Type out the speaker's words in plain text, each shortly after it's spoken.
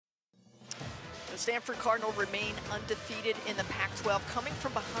The Stanford Cardinal remain undefeated in the Pac-12, coming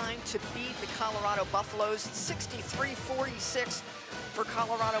from behind to beat the Colorado Buffaloes 63-46 for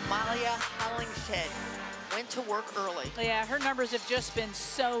Colorado. Malia Hollingshead went to work early. Yeah, her numbers have just been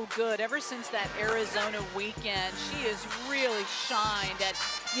so good ever since that Arizona weekend. She has really shined at,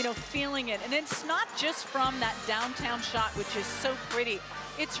 feeling it. And it's not just from that downtown shot, which is so pretty.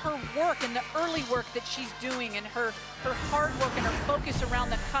 It's her work and the early work that she's doing, and her hard work and her focus around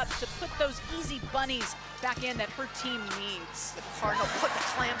the cups to put those easy bunnies back in that her team needs. The Cardinal put the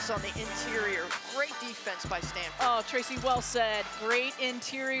clamps on the interior. Great defense by Stanford. Oh, Tracy, well said. Great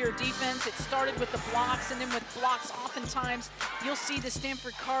interior defense. It started with the blocks, and then with blocks, oftentimes you'll see the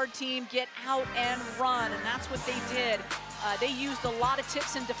Stanford Card team get out and run, and that's what they did. They used a lot of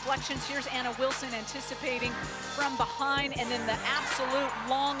tips and deflections. Here's Anna Wilson anticipating from behind, and then the absolute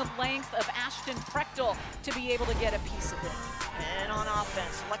long length of Ashton Frechtel to be able to get a piece of it. And on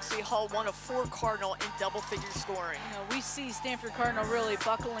offense, Lexi Hull, one of 4 Cardinal in double-figure scoring. We see Stanford Cardinal really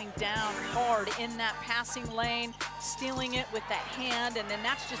buckling down hard in that passing lane, stealing it with that hand, and then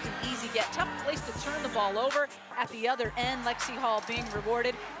that's just an easy get. Tough place to turn the ball over. At the other end, Lexi Hull being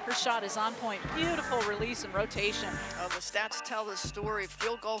rewarded. Her shot is on point. Beautiful release and rotation. The stats tell the story.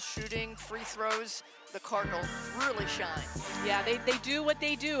 Field goal shooting, free throws, the Cardinal really shine. Yeah, they do what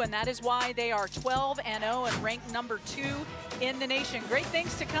they do, and that is why they are 12-0 and ranked number 2 in the nation. Great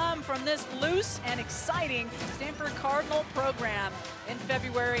things to come from this loose and exciting Stanford Cardinal program in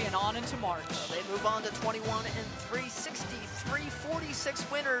February and on into March. They move on to 21-3,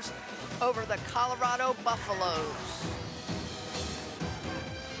 63-46 winners over the Colorado Buffaloes.